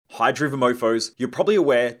Hi Driven Mofos, you're probably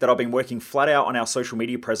aware that I've been working flat out on our social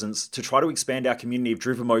media presence to try to expand our community of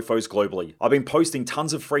Driven Mofos globally. I've been posting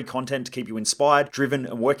tons of free content to keep you inspired, driven,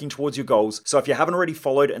 and working towards your goals. So if you haven't already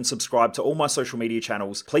followed and subscribed to all my social media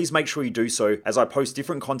channels, please make sure you do so as I post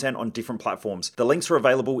different content on different platforms. The links are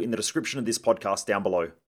available in the description of this podcast down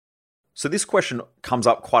below. So this question comes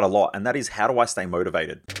up quite a lot, and that is, how do I stay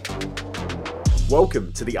motivated?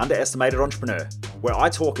 Welcome to The Underestimated Entrepreneur, where I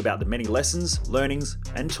talk about the many lessons, learnings,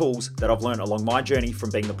 and tools that I've learned along my journey from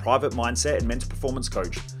being the private mindset and mental performance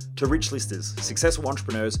coach to rich listers, successful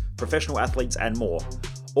entrepreneurs, professional athletes, and more,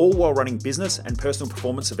 all while running business and personal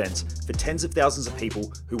performance events for tens of thousands of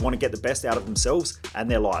people who want to get the best out of themselves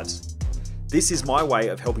and their lives. This is my way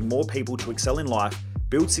of helping more people to excel in life,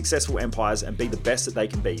 build successful empires, and be the best that they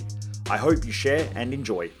can be. I hope you share and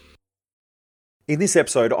enjoy. In this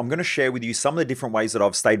episode, I'm going to share with you some of the different ways that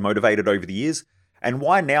I've stayed motivated over the years and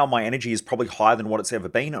why now my energy is probably higher than what it's ever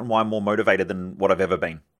been and why I'm more motivated than what I've ever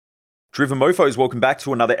been. Driven Mofos, welcome back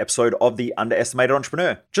to another episode of The Underestimated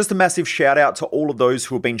Entrepreneur. Just a massive shout out to all of those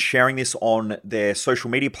who have been sharing this on their social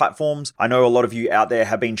media platforms. I know a lot of you out there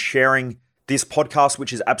have been sharing this podcast,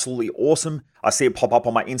 which is absolutely awesome. I see it pop up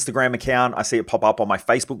on my Instagram account. I see it pop up on my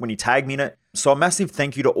Facebook when you tag me in it. So a massive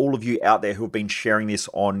thank you to all of you out there who have been sharing this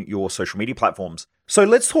on your social media platforms. So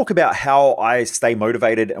let's talk about how I stay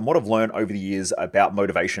motivated and what I've learned over the years about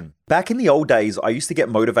motivation. Back in the old days, I used to get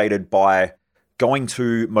motivated by going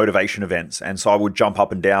to motivation events. And so I would jump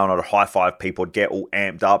up and down, I'd high five people, I'd get all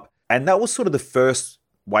amped up. And that was sort of the first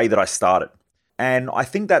way that I started. And I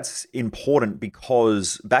think that's important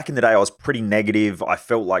because back in the day, I was pretty negative. I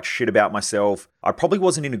felt like shit about myself. I probably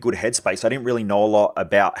wasn't in a good headspace. I didn't really know a lot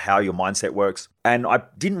about how your mindset works. And I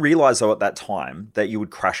didn't realize though at that time that you would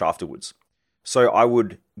crash afterwards. So I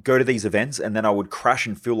would go to these events and then I would crash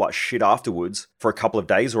and feel like shit afterwards for a couple of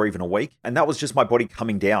days or even a week. And that was just my body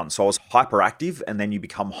coming down. So I was hyperactive and then you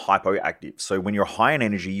become hypoactive. So when you're high in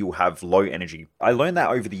energy, you'll have low energy. I learned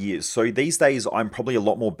that over the years. So these days, I'm probably a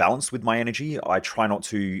lot more balanced with my energy. I try not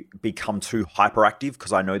to become too hyperactive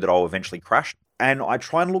because I know that I'll eventually crash. And I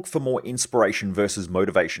try and look for more inspiration versus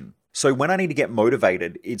motivation. So when I need to get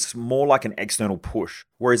motivated, it's more like an external push.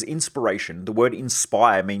 Whereas inspiration, the word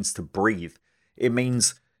inspire means to breathe. It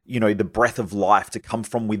means, the breath of life to come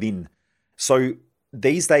from within. So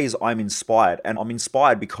these days I'm inspired, and I'm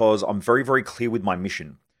inspired because I'm very, very clear with my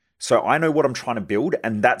mission. So I know what I'm trying to build,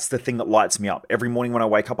 and that's the thing that lights me up. Every morning when I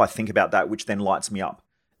wake up, I think about that, which then lights me up.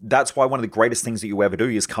 That's why one of the greatest things that you ever do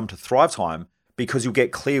is come to Thrive Time, because you'll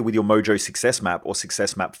get clear with your Mojo Success Map or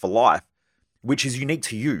Success Map for Life, which is unique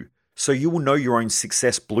to you. So you will know your own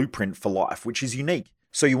success blueprint for life, which is unique.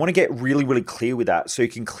 So you want to get really, really clear with that so you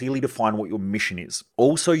can clearly define what your mission is.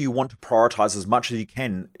 Also, you want to prioritize as much as you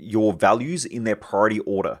can your values in their priority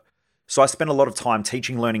order. So I spend a lot of time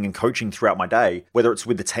teaching, learning, and coaching throughout my day, whether it's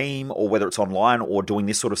with the team or whether it's online or doing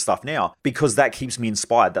this sort of stuff now, because that keeps me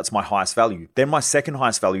inspired. That's my highest value. Then my second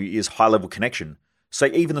highest value is high-level connection. So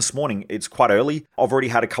even this morning, it's quite early. I've already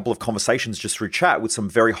had a couple of conversations just through chat with some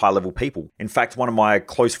very high-level people. In fact, one of my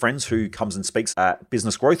close friends who comes and speaks at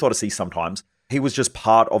Business Growth Odyssey sometimes, he was just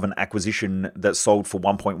part of an acquisition that sold for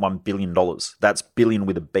 $1.1 billion. That's billion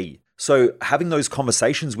with a B. So having those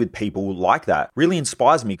conversations with people like that really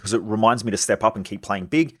inspires me because it reminds me to step up and keep playing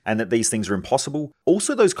big and that these things are impossible.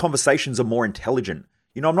 Also, those conversations are more intelligent.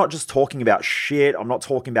 I'm not just talking about shit. I'm not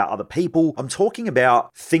talking about other people. I'm talking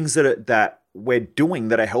about things that we're doing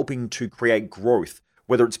that are helping to create growth,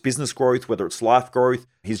 whether it's business growth, whether it's life growth.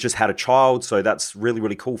 He's just had a child, so that's really,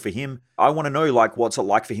 really cool for him. I want to know what's it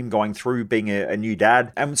like for him going through being a new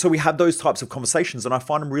dad. And so we have those types of conversations and I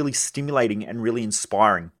find them really stimulating and really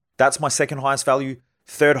inspiring. That's my second highest value.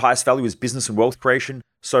 Third highest value is business and wealth creation.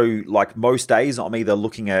 So most days, I'm either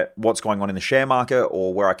looking at what's going on in the share market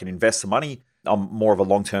or where I can invest some money. I'm more of a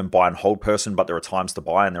long-term buy and hold person, but there are times to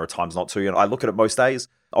buy and there are times not to. And I look at it most days.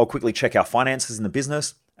 I'll quickly check our finances in the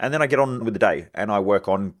business. And then I get on with the day and I work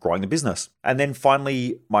on growing the business. And then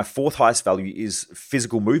finally, my fourth highest value is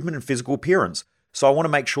physical movement and physical appearance. So I want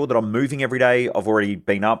to make sure that I'm moving every day. I've already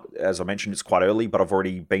been up, as I mentioned, it's quite early, but I've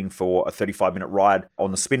already been for a 35-minute ride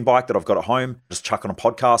on the spin bike that I've got at home. Just chuck on a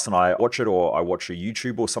podcast and I watch it, or I watch a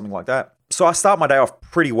YouTube or something like that. So I start my day off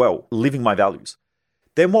pretty well, living my values.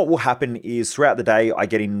 Then what will happen is throughout the day, I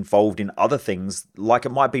get involved in other things, like it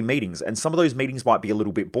might be meetings, and some of those meetings might be a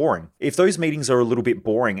little bit boring. If those meetings are a little bit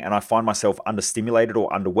boring and I find myself understimulated or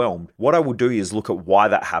underwhelmed, what I will do is look at why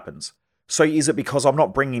that happens. So is it because I'm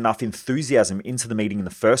not bringing enough enthusiasm into the meeting in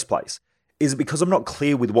the first place? Is it because I'm not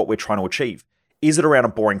clear with what we're trying to achieve? Is it around a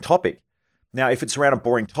boring topic? Now, if it's around a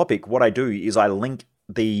boring topic, what I do is I link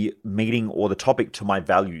the meeting or the topic to my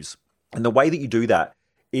values. And the way that you do that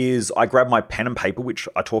is I grab my pen and paper, which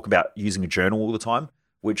I talk about using a journal all the time,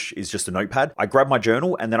 which is just a notepad. I grab my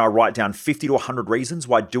journal and then I write down 50 to 100 reasons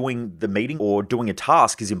why doing the meeting or doing a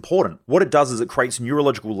task is important. What it does is it creates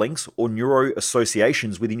neurological links or neuro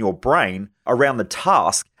associations within your brain around the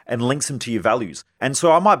task and links them to your values. And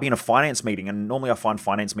so I might be in a finance meeting, and normally I find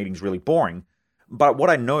finance meetings really boring. But what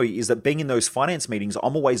I know is that being in those finance meetings,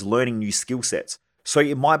 I'm always learning new skill sets. So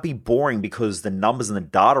it might be boring because the numbers and the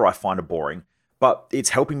data I find are boring, but it's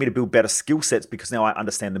helping me to build better skill sets because now I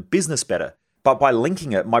understand the business better. But by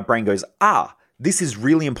linking it, my brain goes, this is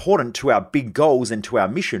really important to our big goals and to our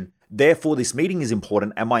mission. Therefore, this meeting is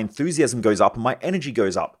important and my enthusiasm goes up and my energy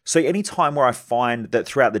goes up. So any time where I find that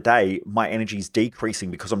throughout the day, my energy is decreasing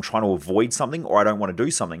because I'm trying to avoid something or I don't want to do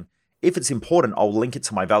something, if it's important, I'll link it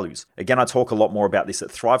to my values. Again, I talk a lot more about this at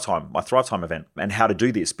Thrive Time, my Thrive Time event, and how to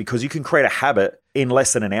do this because you can create a habit in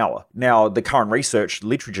less than an hour. Now, the current research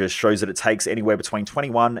literature shows that it takes anywhere between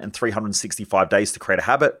 21 and 365 days to create a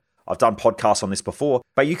habit. I've done podcasts on this before,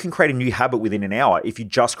 but you can create a new habit within an hour if you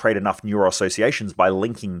just create enough neuro associations by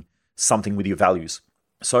linking something with your values.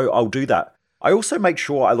 So I'll do that. I also make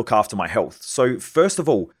sure I look after my health. So first of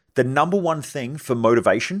all, the number one thing for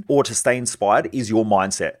motivation or to stay inspired is your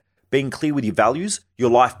mindset. Being clear with your values, your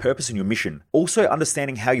life purpose, and your mission. Also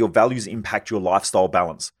understanding how your values impact your lifestyle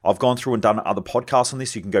balance. I've gone through and done other podcasts on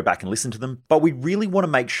this. You can go back and listen to them. But we really want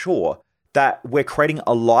to make sure that we're creating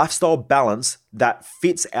a lifestyle balance that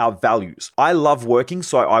fits our values. I love working,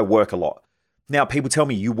 so I work a lot. Now, people tell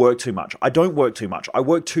me you work too much. I don't work too much. I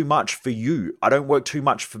work too much for you. I don't work too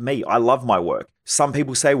much for me. I love my work. Some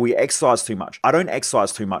people say we exercise too much. I don't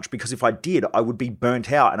exercise too much because if I did, I would be burnt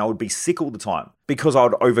out and I would be sick all the time because I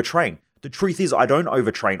would overtrain. The truth is I don't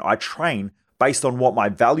overtrain. I train based on what my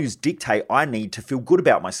values dictate I need to feel good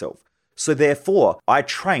about myself. So therefore, I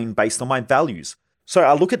train based on my values. So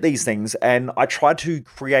I look at these things and I try to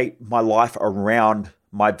create my life around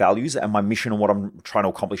my values and my mission and what I'm trying to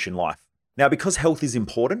accomplish in life. Now, because health is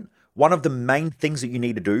important, one of the main things that you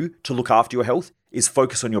need to do to look after your health is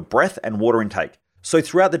focus on your breath and water intake. So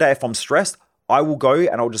throughout the day, if I'm stressed, I will go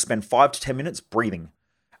and I'll just spend 5 to 10 minutes breathing.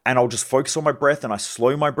 And I'll just focus on my breath and I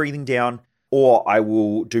slow my breathing down, or I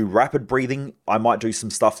will do rapid breathing. I might do some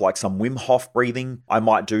stuff like some Wim Hof breathing. I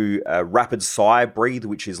might do a rapid sigh breathe,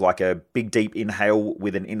 which is like a big deep inhale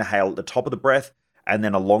with an inhale at the top of the breath and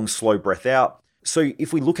then a long slow breath out. So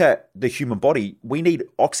if we look at the human body, we need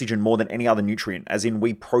oxygen more than any other nutrient, as in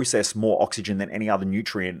we process more oxygen than any other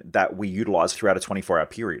nutrient that we utilize throughout a 24-hour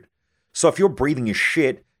period. So if your breathing is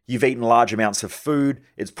shit, you've eaten large amounts of food,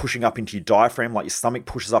 it's pushing up into your diaphragm, like your stomach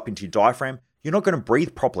pushes up into your diaphragm, you're not going to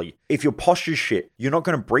breathe properly. If your posture's shit, you're not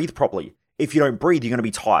going to breathe properly. If you don't breathe, you're going to be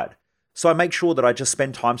tired. So I make sure that I just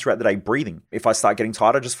spend time throughout the day breathing. If I start getting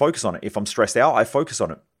tired, I just focus on it. If I'm stressed out, I focus on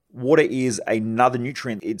it. Water is another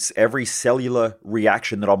nutrient. It's every cellular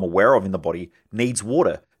reaction that I'm aware of in the body needs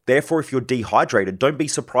water. Therefore, if you're dehydrated, don't be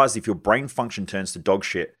surprised if your brain function turns to dog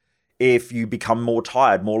shit. If you become more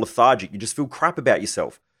tired, more lethargic, you just feel crap about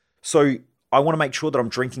yourself. So I want to make sure that I'm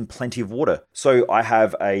drinking plenty of water. So I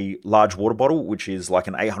have a large water bottle, which is like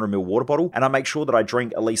an 800ml water bottle. And I make sure that I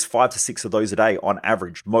drink at least 5 to 6 of those a day on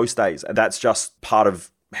average, most days. And that's just part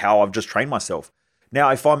of how I've just trained myself. Now,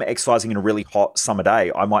 if I'm exercising in a really hot summer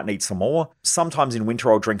day, I might need some more. Sometimes in winter,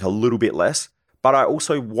 I'll drink a little bit less, but I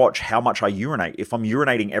also watch how much I urinate. If I'm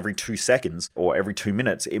urinating every 2 seconds or every 2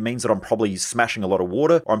 minutes, it means that I'm probably smashing a lot of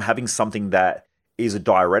water or I'm having something that is a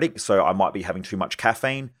diuretic, so I might be having too much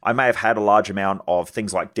caffeine. I may have had a large amount of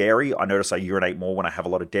things like dairy. I notice I urinate more when I have a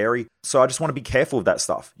lot of dairy. So I just want to be careful of that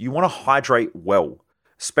stuff. You want to hydrate well,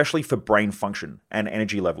 especially for brain function and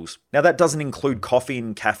energy levels. Now, that doesn't include coffee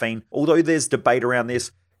and caffeine. Although there's debate around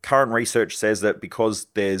this, current research says that because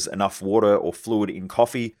there's enough water or fluid in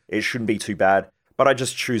coffee, it shouldn't be too bad. But I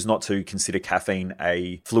just choose not to consider caffeine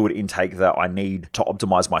a fluid intake that I need to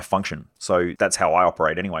optimize my function. So that's how I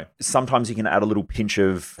operate anyway. Sometimes you can add a little pinch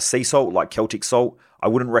of sea salt, like Celtic salt. I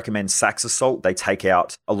wouldn't recommend Saxo salt. They take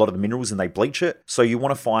out a lot of the minerals and they bleach it. So you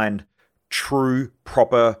want to find true,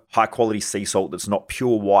 proper, high-quality sea salt that's not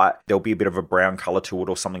pure white. There'll be a bit of a brown color to it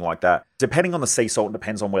or something like that. Depending on the sea salt, it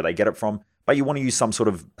depends on where they get it from. But you want to use some sort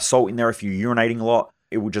of salt in there if you're urinating a lot.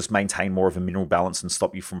 It will just maintain more of a mineral balance and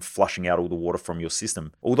stop you from flushing out all the water from your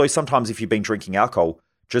system. Although sometimes if you've been drinking alcohol,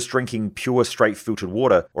 just drinking pure, straight filtered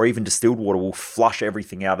water or even distilled water will flush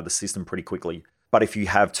everything out of the system pretty quickly. But if you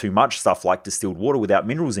have too much stuff like distilled water without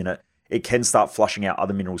minerals in it, it can start flushing out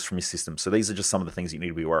other minerals from your system. So these are just some of the things you need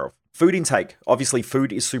to be aware of. Food intake. Obviously,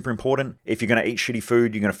 food is super important. If you're going to eat shitty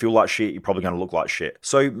food, you're going to feel like shit, you're probably going to look like shit.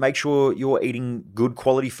 So make sure you're eating good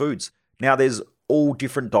quality foods. Now, there's all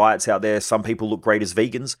different diets out there. Some people look great as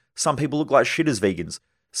vegans. Some people look like shit as vegans.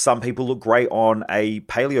 Some people look great on a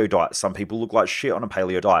paleo diet. Some people look like shit on a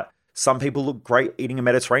paleo diet. Some people look great eating a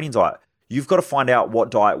Mediterranean diet. You've got to find out what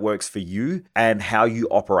diet works for you and how you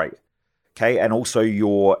operate, okay? And also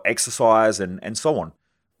your exercise and so on.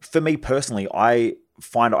 For me personally, I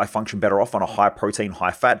find I function better off on a high protein,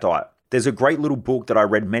 high fat diet. There's a great little book that I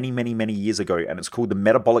read many years ago, and it's called The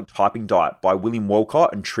Metabolic Typing Diet by William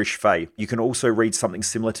Wolcott and Trish Fay. You can also read something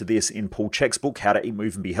similar to this in Paul Chek's book, How to Eat,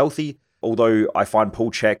 Move, and Be Healthy. Although I find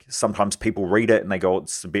Paul Chek, sometimes people read it and they go,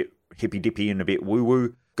 it's a bit hippy-dippy and a bit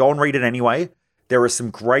woo-woo. Go and read it anyway. There is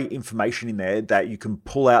some great information in there that you can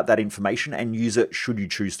pull out that information and use it should you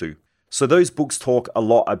choose to. So those books talk a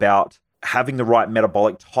lot about having the right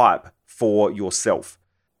metabolic type for yourself.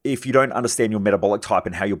 If you don't understand your metabolic type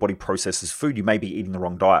and how your body processes food, you may be eating the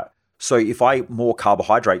wrong diet. So if I eat more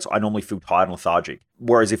carbohydrates, I normally feel tired and lethargic.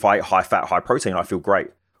 Whereas if I eat high fat, high protein, I feel great.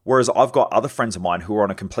 Whereas I've got other friends of mine who are on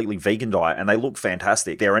a completely vegan diet and they look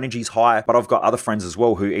fantastic. Their energy's high, but I've got other friends as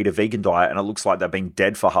well who eat a vegan diet and it looks like they've been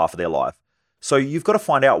dead for half of their life. So you've got to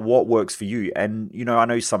find out what works for you. And, I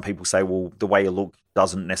know some people say, well, the way you look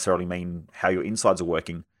doesn't necessarily mean how your insides are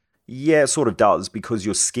working. Yeah, it sort of does, because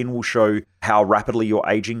your skin will show how rapidly you're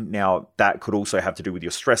aging. Now, that could also have to do with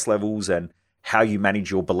your stress levels and how you manage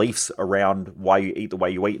your beliefs around why you eat the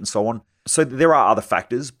way you eat and so on. So there are other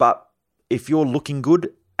factors, but if you're looking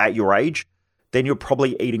good at your age, then you're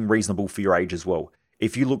probably eating reasonable for your age as well.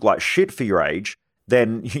 If you look like shit for your age,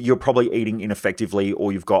 then you're probably eating ineffectively,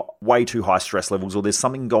 or you've got way too high stress levels, or there's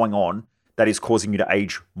something going on that is causing you to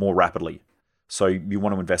age more rapidly. So you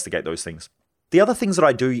want to investigate those things. The other things that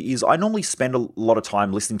I do is I normally spend a lot of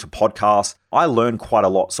time listening to podcasts. I learn quite a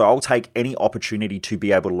lot, so I'll take any opportunity to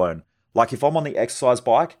be able to learn. Like if I'm on the exercise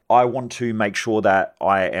bike, I want to make sure that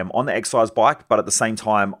I am on the exercise bike, but at the same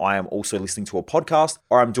time, I am also listening to a podcast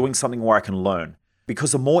or I'm doing something where I can learn.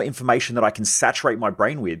 Because the more information that I can saturate my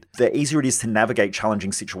brain with, the easier it is to navigate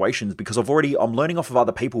challenging situations, because I'm learning off of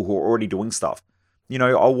other people who are already doing stuff.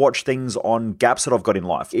 I'll watch things on gaps that I've got in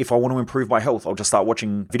life. If I want to improve my health, I'll just start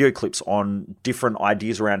watching video clips on different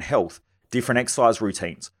ideas around health, different exercise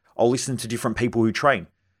routines. I'll listen to different people who train.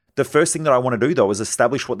 The first thing that I want to do, though, is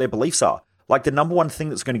establish what their beliefs are. Like the number one thing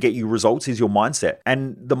that's going to get you results is your mindset.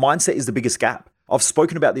 And the mindset is the biggest gap. I've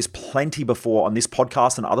spoken about this plenty before on this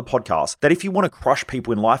podcast and other podcasts, that if you want to crush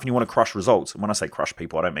people in life and you want to crush results, and when I say crush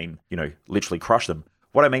people, I don't mean, literally crush them.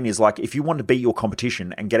 What I mean is, like, if you want to beat your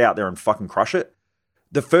competition and get out there and fucking crush it,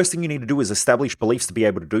 the first thing you need to do is establish beliefs to be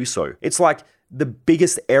able to do so. It's like the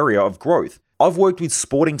biggest area of growth. I've worked with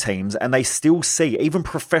sporting teams and they still see, even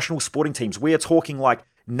professional sporting teams, we are talking like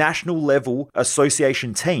national level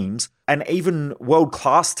association teams and even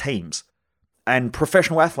world-class teams and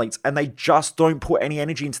professional athletes, and they just don't put any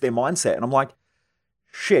energy into their mindset. And I'm like,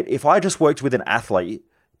 shit, if I just worked with an athlete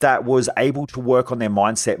that was able to work on their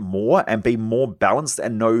mindset more and be more balanced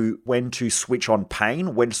and know when to switch on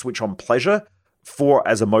pain, when to switch on pleasure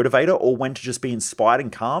as a motivator, or when to just be inspired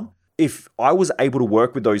and calm. If I was able to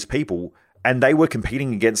work with those people and they were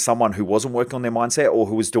competing against someone who wasn't working on their mindset or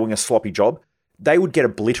who was doing a sloppy job, they would get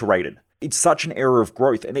obliterated. It's such an area of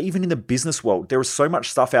growth. And even in the business world, there is so much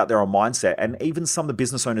stuff out there on mindset. And even some of the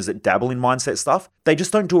business owners that dabble in mindset stuff, they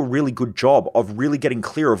just don't do a really good job of really getting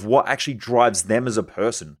clear of what actually drives them as a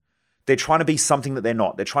person. They're trying to be something that they're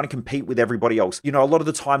not. They're trying to compete with everybody else. A lot of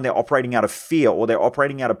the time they're operating out of fear, or they're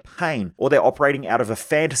operating out of pain, or they're operating out of a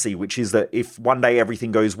fantasy, which is that if one day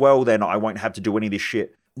everything goes well, then I won't have to do any of this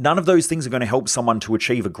shit. None of those things are going to help someone to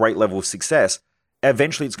achieve a great level of success.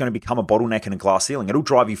 Eventually, it's going to become a bottleneck and a glass ceiling. It'll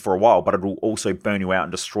drive you for a while, but it'll also burn you out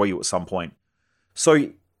and destroy you at some point. So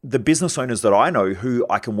the business owners that I know who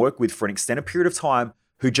I can work with for an extended period of time,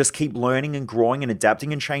 who just keep learning and growing and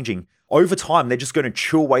adapting and changing, over time, they're just going to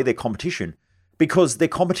chew away their competition, because their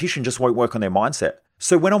competition just won't work on their mindset.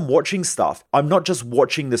 So when I'm watching stuff, I'm not just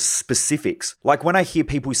watching the specifics. Like when I hear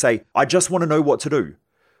people say, I just want to know what to do.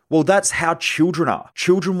 Well, that's how children are.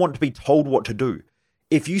 Children want to be told what to do.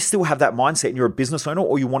 If you still have that mindset and you're a business owner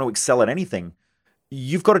or you want to excel at anything,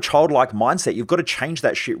 you've got a childlike mindset. You've got to change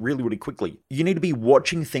that shit really, really quickly. You need to be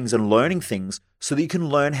watching things and learning things so that you can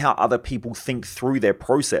learn how other people think through their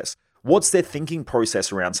process. What's their thinking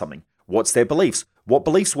process around something? What's their beliefs? What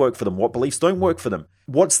beliefs work for them? What beliefs don't work for them?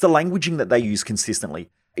 What's the languaging that they use consistently?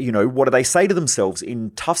 What do they say to themselves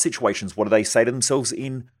in tough situations? What do they say to themselves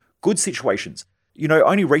in good situations?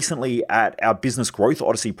 Only recently at our Business Growth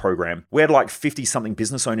Odyssey program, we had like 50-something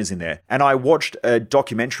business owners in there. And I watched a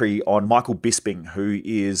documentary on Michael Bisping, who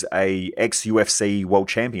is a ex-UFC world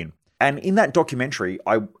champion. And in that documentary,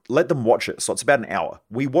 I let them watch it. So it's about an hour.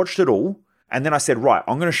 We watched it all. And then I said, right,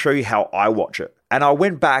 I'm going to show you how I watch it. And I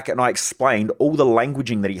went back and I explained all the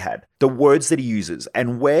languaging that he had, the words that he uses,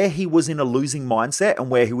 and where he was in a losing mindset and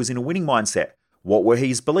where he was in a winning mindset. What were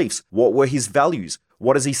his beliefs? What were his values?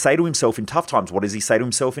 What does he say to himself in tough times? What does he say to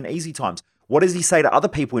himself in easy times? What does he say to other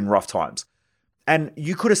people in rough times? And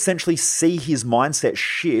you could essentially see his mindset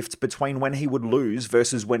shift between when he would lose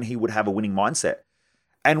versus when he would have a winning mindset.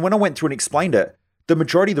 And when I went through and explained it, the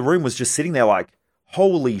majority of the room was just sitting there like,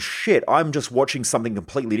 holy shit, I'm just watching something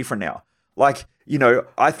completely different now. Like,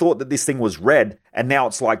 I thought that this thing was red and now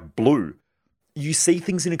it's like blue. You see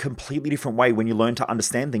things in a completely different way when you learn to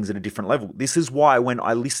understand things at a different level. This is why when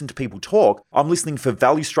I listen to people talk, I'm listening for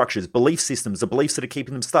value structures, belief systems, the beliefs that are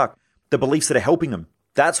keeping them stuck, the beliefs that are helping them.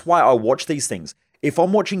 That's why I watch these things. If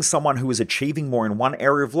I'm watching someone who is achieving more in one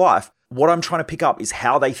area of life, what I'm trying to pick up is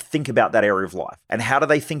how they think about that area of life. And how do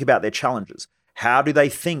they think about their challenges? How do they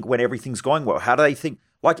think when everything's going well? How do they think?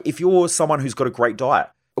 Like, if you're someone who's got a great diet,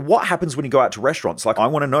 what happens when you go out to restaurants? Like, I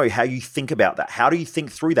want to know how you think about that. How do you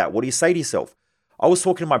think through that? What do you say to yourself? I was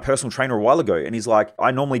talking to my personal trainer a while ago and he's like,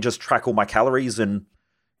 I normally just track all my calories and,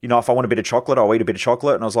 if I want a bit of chocolate, I'll eat a bit of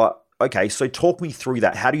chocolate. And I was like, okay, so talk me through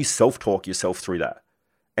that. How do you self-talk yourself through that?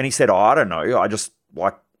 And he said, I don't know. I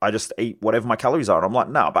just eat whatever my calories are. And I'm like,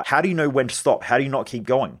 no, but how do you know when to stop? How do you not keep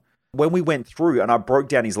going? When we went through and I broke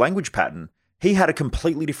down his language pattern, he had a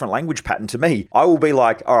completely different language pattern to me. I will be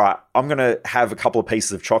like, all right, I'm going to have a couple of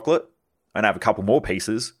pieces of chocolate and have a couple more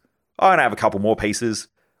pieces. I'm going to have a couple more pieces.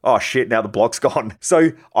 Oh shit, now the block's gone.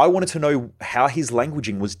 So I wanted to know how his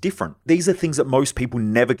languaging was different. These are things that most people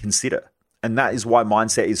never consider. And that is why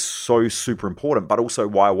mindset is so super important, but also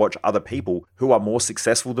why I watch other people who are more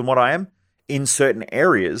successful than what I am in certain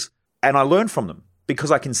areas and I learn from them because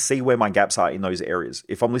I can see where my gaps are in those areas.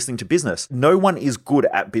 If I'm listening to business, no one is good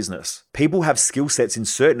at business. People have skill sets in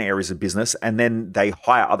certain areas of business and then they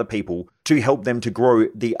hire other people to help them to grow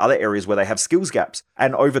the other areas where they have skills gaps.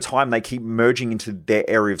 And over time, they keep merging into their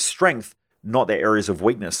area of strength, not their areas of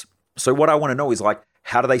weakness. So what I want to know is like,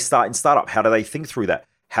 how do they start in startup? How do they think through that?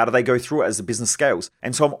 How do they go through it as the business scales?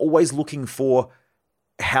 And so I'm always looking for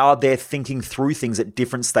how they're thinking through things at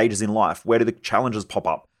different stages in life. Where do the challenges pop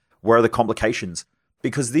up? Where are the complications?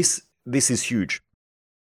 Because this is huge.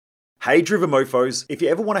 Hey Driven Mofos, if you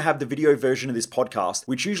ever want to have the video version of this podcast,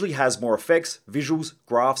 which usually has more effects, visuals,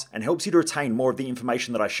 graphs, and helps you to retain more of the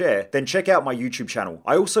information that I share, then check out my YouTube channel.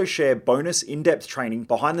 I also share bonus in-depth training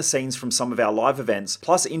behind the scenes from some of our live events,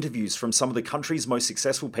 plus interviews from some of the country's most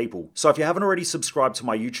successful people. So if you haven't already subscribed to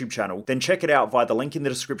my YouTube channel, then check it out via the link in the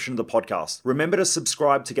description of the podcast. Remember to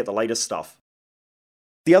subscribe to get the latest stuff.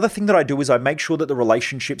 The other thing that I do is I make sure that the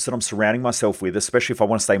relationships that I'm surrounding myself with, especially if I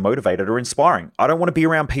want to stay motivated, are inspiring. I don't want to be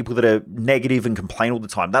around people that are negative and complain all the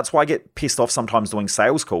time. That's why I get pissed off sometimes doing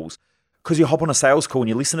sales calls. Because you hop on a sales call and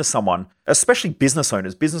you listen to someone, especially business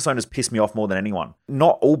owners. Business owners piss me off more than anyone.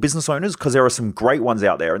 Not all business owners, because there are some great ones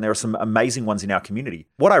out there and there are some amazing ones in our community.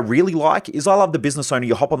 What I really like is I love the business owner.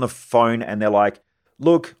 You hop on the phone and they're like,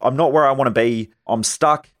 look, I'm not where I want to be. I'm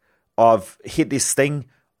stuck. I've hit this thing.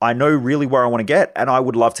 I know really where I want to get and I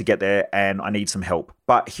would love to get there and I need some help.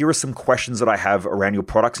 But here are some questions that I have around your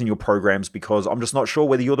products and your programs because I'm just not sure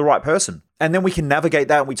whether you're the right person. And then we can navigate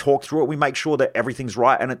that and we talk through it. We make sure that everything's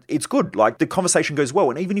right and it's good. Like the conversation goes well.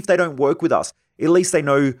 And even if they don't work with us, at least they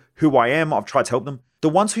know who I am. I've tried to help them. The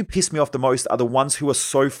ones who piss me off the most are the ones who are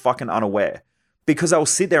so fucking unaware. Because they'll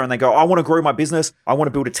sit there and they go, I want to grow my business. I want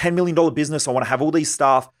to build a $10 million business. I want to have all these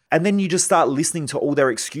staff. And then you just start listening to all their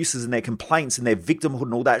excuses and their complaints and their victimhood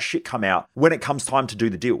and all that shit come out when it comes time to do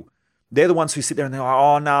the deal. They're the ones who sit there and they're like,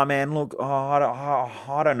 oh, nah, man, look,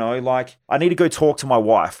 I don't know. Like, I need to go talk to my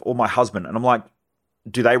wife or my husband. And I'm like,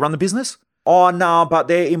 do they run the business? Oh, nah, but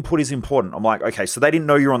their input is important. I'm like, okay, so they didn't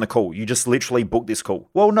know you're on the call. You just literally booked this call.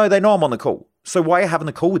 Well, no, they know I'm on the call. So why are you having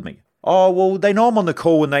the call with me? Oh, well, they know I'm on the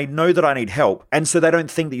call and they know that I need help. And so they don't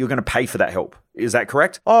think that you're going to pay for that help. Is that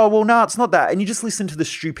correct? Oh, well, no, it's not that. And you just listen to the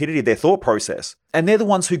stupidity of their thought process. And they're the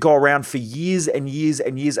ones who go around for years and years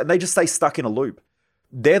and years and they just stay stuck in a loop.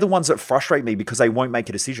 They're the ones that frustrate me because they won't make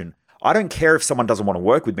a decision. I don't care if someone doesn't want to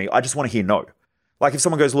work with me. I just want to hear no. Like if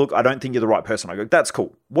someone goes, look, I don't think you're the right person. I go, that's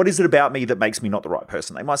cool. What is it about me that makes me not the right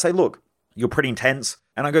person? They might say, look, you're pretty intense.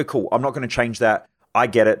 And I go, cool. I'm not going to change that. I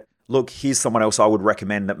get it. Look, here's someone else I would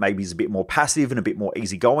recommend that maybe is a bit more passive and a bit more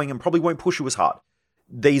easygoing and probably won't push you as hard.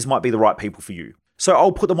 These might be the right people for you. So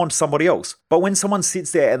I'll put them on to somebody else. But when someone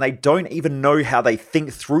sits there and they don't even know how they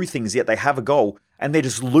think through things, yet they have a goal and they're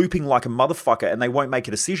just looping like a motherfucker and they won't make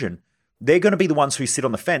a decision, they're going to be the ones who sit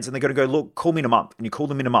on the fence and they're going to go, look, call me in a month. And you call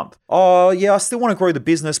them in a month. Oh, yeah, I still want to grow the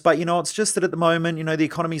business, but it's just that at the moment, the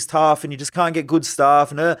economy's tough and you just can't get good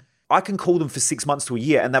stuff. And I can call them for 6 months to a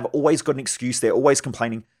year and they've always got an excuse. They're always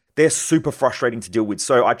complaining. they're super frustrating to deal with.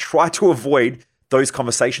 So I try to avoid those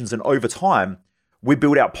conversations. And over time, we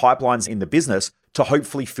build out pipelines in the business to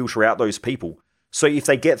hopefully filter out those people. So if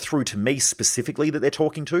they get through to me specifically that they're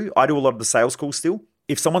talking to, I do a lot of the sales calls still.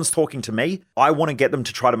 If someone's talking to me, I want to get them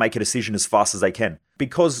to try to make a decision as fast as they can.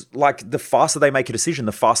 Because the faster they make a decision,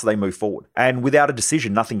 the faster they move forward. And without a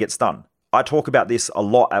decision, nothing gets done. I talk about this a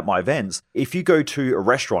lot at my events. If you go to a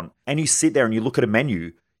restaurant and you sit there and you look at a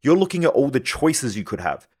menu, you're looking at all the choices you could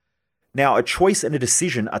have. Now, a choice and a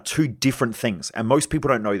decision are two different things, and most people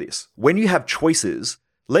don't know this. When you have choices,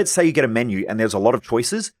 let's say you get a menu and there's a lot of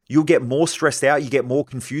choices, you'll get more stressed out, you get more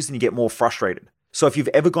confused, and you get more frustrated. So if you've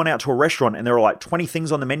ever gone out to a restaurant and there are 20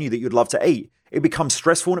 things on the menu that you'd love to eat, it becomes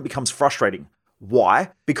stressful and it becomes frustrating.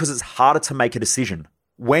 Why? Because it's harder to make a decision.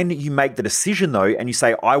 When you make the decision though, and you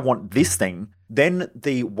say, I want this thing, then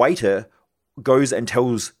the waiter goes and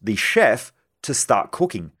tells the chef to start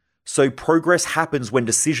cooking. So progress happens when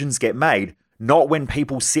decisions get made, not when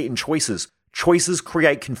people sit in choices. Choices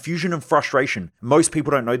create confusion and frustration. Most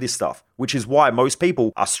people don't know this stuff, which is why most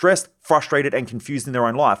people are stressed, frustrated, and confused in their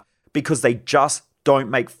own life because they just don't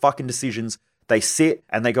make fucking decisions. They sit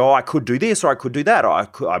and they go, oh, I could do this or I could do that.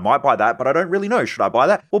 Or I might buy that, but I don't really know. Should I buy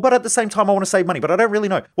that? Well, but at the same time, I want to save money, but I don't really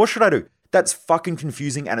know. What should I do? That's fucking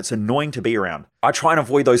confusing and it's annoying to be around. I try and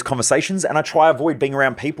avoid those conversations and I try and avoid being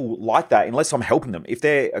around people like that unless I'm helping them. If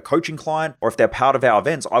they're a coaching client or if they're part of our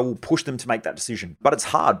events, I will push them to make that decision. But it's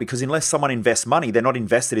hard because unless someone invests money, they're not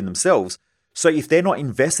invested in themselves. So if they're not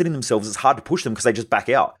invested in themselves, it's hard to push them because they just back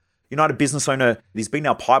out. You know, I had a business owner, he's been in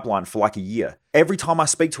our pipeline for a year. Every time I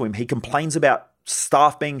speak to him, he complains about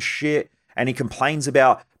staff being shit and he complains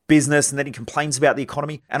about business and then he complains about the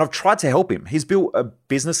economy. And I've tried to help him. He's built a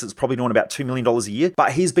business that's probably doing about $2 million a year,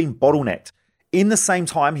 but he's been bottlenecked. In the same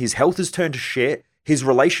time, his health has turned to shit. His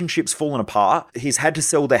relationship's fallen apart. He's had to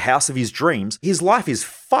sell the house of his dreams. His life is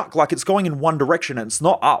fucked. It's going in one direction and it's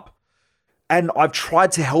not up. And I've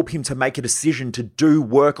tried to help him to make a decision to do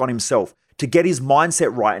work on himself, to get his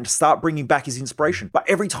mindset right and to start bringing back his inspiration. But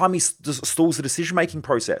every time he stalls the decision-making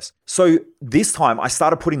process. So this time I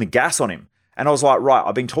started putting the gas on him. And I was like, right,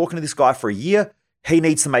 I've been talking to this guy for a year. He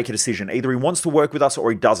needs to make a decision. Either he wants to work with us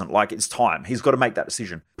or he doesn't. It's time. He's got to make that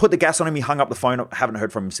decision. Put the gas on him. He hung up the phone. Haven't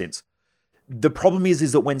heard from him since. The problem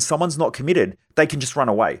is that when someone's not committed, they can just run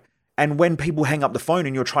away. And when people hang up the phone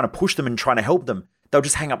and you're trying to push them and trying to help them, they'll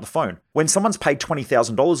just hang up the phone. When someone's paid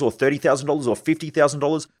 $20,000 or $30,000 or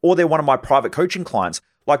 $50,000, or they're one of my private coaching clients,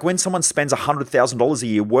 when someone spends $100,000 a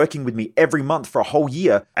year working with me every month for a whole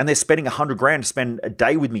year, and they're spending $100,000 to spend a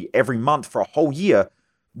day with me every month for a whole year,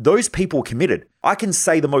 those people are committed. I can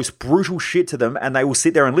say the most brutal shit to them and they will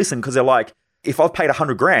sit there and listen because they're like, if I've paid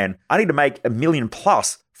 $100,000, I need to make $1 million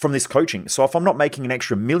plus from this coaching. So if I'm not making an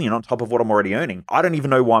extra $1 million on top of what I'm already earning, I don't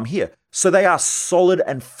even know why I'm here. So they are solid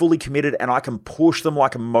and fully committed and I can push them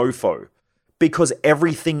like a mofo because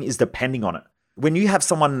everything is depending on it. When you have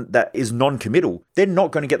someone that is non-committal, they're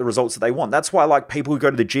not going to get the results that they want. That's why people who go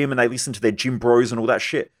to the gym and they listen to their gym bros and all that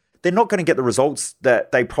shit, they're not going to get the results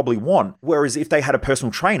that they probably want. Whereas if they had a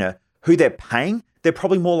personal trainer who they're paying, they're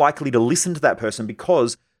probably more likely to listen to that person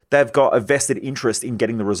because they've got a vested interest in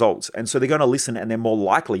getting the results. And so they're going to listen and they're more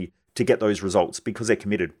likely to get those results because they're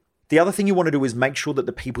committed. The other thing you want to do is make sure that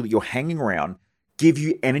the people that you're hanging around give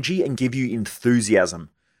you energy and give you enthusiasm.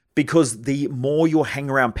 Because the more you're hanging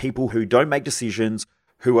around people who don't make decisions,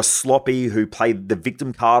 who are sloppy, who play the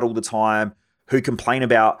victim card all the time, who complain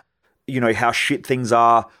about, how shit things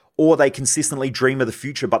are, or they consistently dream of the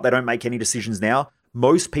future, but they don't make any decisions now.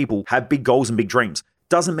 Most people have big goals and big dreams.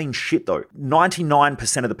 Doesn't mean shit though.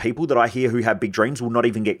 99% of the people that I hear who have big dreams will not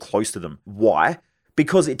even get close to them. Why?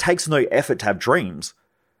 Because it takes no effort to have dreams.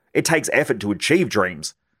 It takes effort to achieve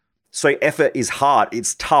dreams. So effort is hard.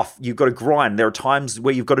 It's tough. You've got to grind. There are times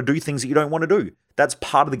where you've got to do things that you don't want to do. That's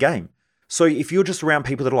part of the game. So if you're just around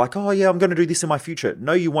people that are like, oh yeah, I'm going to do this in my future.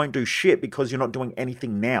 No, you won't do shit because you're not doing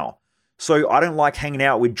anything now. So I don't like hanging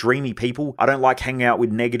out with dreamy people. I don't like hanging out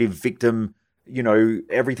with negative victim,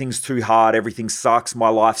 everything's too hard. Everything sucks. My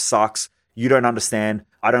life sucks. You don't understand.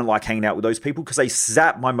 I don't like hanging out with those people because they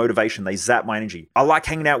zap my motivation. They zap my energy. I like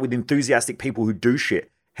hanging out with enthusiastic people who do shit.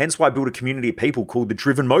 Hence why I built a community of people called the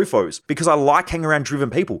Driven Mofos, because I like hanging around driven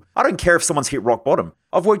people. I don't care if someone's hit rock bottom.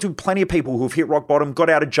 I've worked with plenty of people who have hit rock bottom, got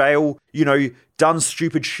out of jail, done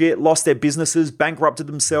stupid shit, lost their businesses, bankrupted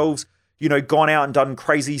themselves, gone out and done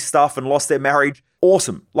crazy stuff and lost their marriage.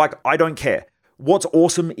 Awesome. I don't care. What's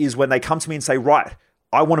awesome is when they come to me and say, right,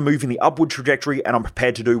 I want to move in the upward trajectory and I'm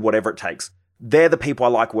prepared to do whatever it takes. They're the people I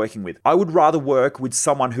like working with. I would rather work with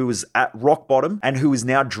someone who is at rock bottom and who is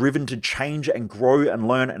now driven to change and grow and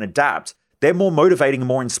learn and adapt. They're more motivating and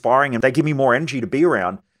more inspiring and they give me more energy to be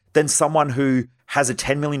around than someone who has a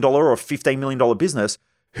 $10 million or a $15 million business,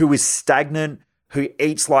 who is stagnant, who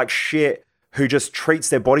eats like shit, who just treats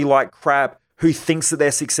their body like crap, who thinks that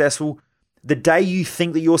they're successful. The day you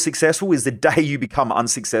think that you're successful is the day you become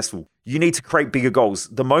unsuccessful. You need to create bigger goals.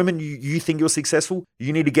 The moment you think you're successful,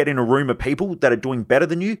 you need to get in a room of people that are doing better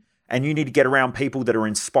than you, and you need to get around people that are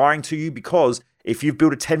inspiring to you, because if you've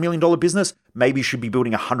built a $10 million business, maybe you should be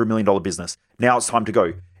building a $100 million business. Now it's time to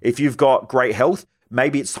go. If you've got great health,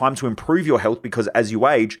 maybe it's time to improve your health, because as you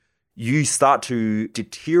age, you start to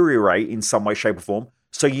deteriorate in some way, shape, or form.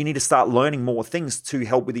 So you need to start learning more things to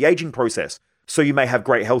help with the aging process. So you may have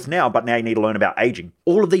great health now, but now you need to learn about aging.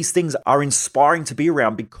 All of these things are inspiring to be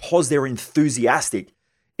around because they're enthusiastic.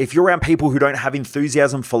 If you're around people who don't have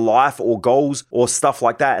enthusiasm for life or goals or stuff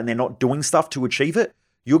like that, and they're not doing stuff to achieve it,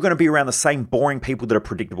 you're going to be around the same boring people that are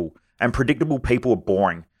predictable. And predictable people are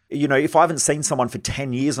boring. You know, if I haven't seen someone for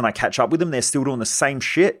 10 years and I catch up with them, they're still doing the same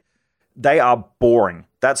shit, they are boring.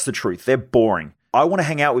 That's the truth. They're boring. I want to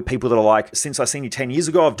hang out with people that are like, since I seen you 10 years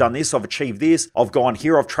ago, I've done this, I've achieved this, I've gone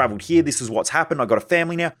here, I've traveled here, this is what's happened, I've got a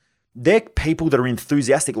family now. They're people that are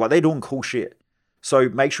enthusiastic, like they're doing cool shit. So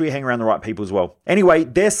make sure you hang around the right people as well. Anyway,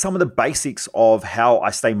 there's some of the basics of how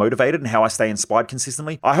I stay motivated and how I stay inspired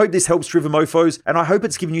consistently. I hope this helps Driven Mofos, and I hope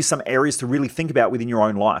it's given you some areas to really think about within your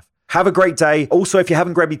own life. Have a great day. Also, if you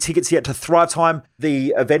haven't grabbed your tickets yet to Thrive Time,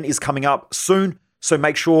 the event is coming up soon. So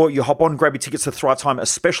make sure you hop on, grab your tickets to Thrive Time,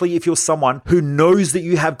 especially if you're someone who knows that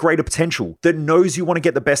you have greater potential, that knows you want to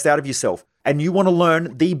get the best out of yourself, and you want to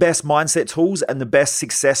learn the best mindset tools and the best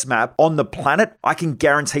success map on the planet. I can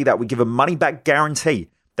guarantee that. We give a money back guarantee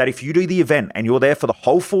that if you do the event and you're there for the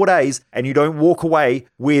whole 4 days and you don't walk away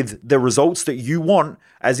with the results that you want,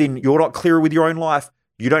 as in you're not clearer with your own life,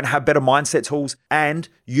 you don't have better mindset tools, and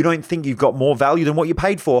you don't think you've got more value than what you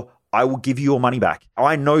paid for, I will give you your money back.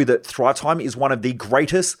 I know that Thrive Time is one of the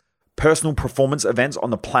greatest personal performance events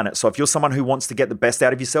on the planet. So if you're someone who wants to get the best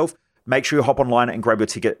out of yourself, make sure you hop online and grab your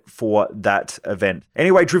ticket for that event.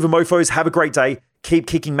 Anyway, Driven Mofos, have a great day. Keep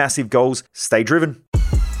kicking massive goals. Stay driven.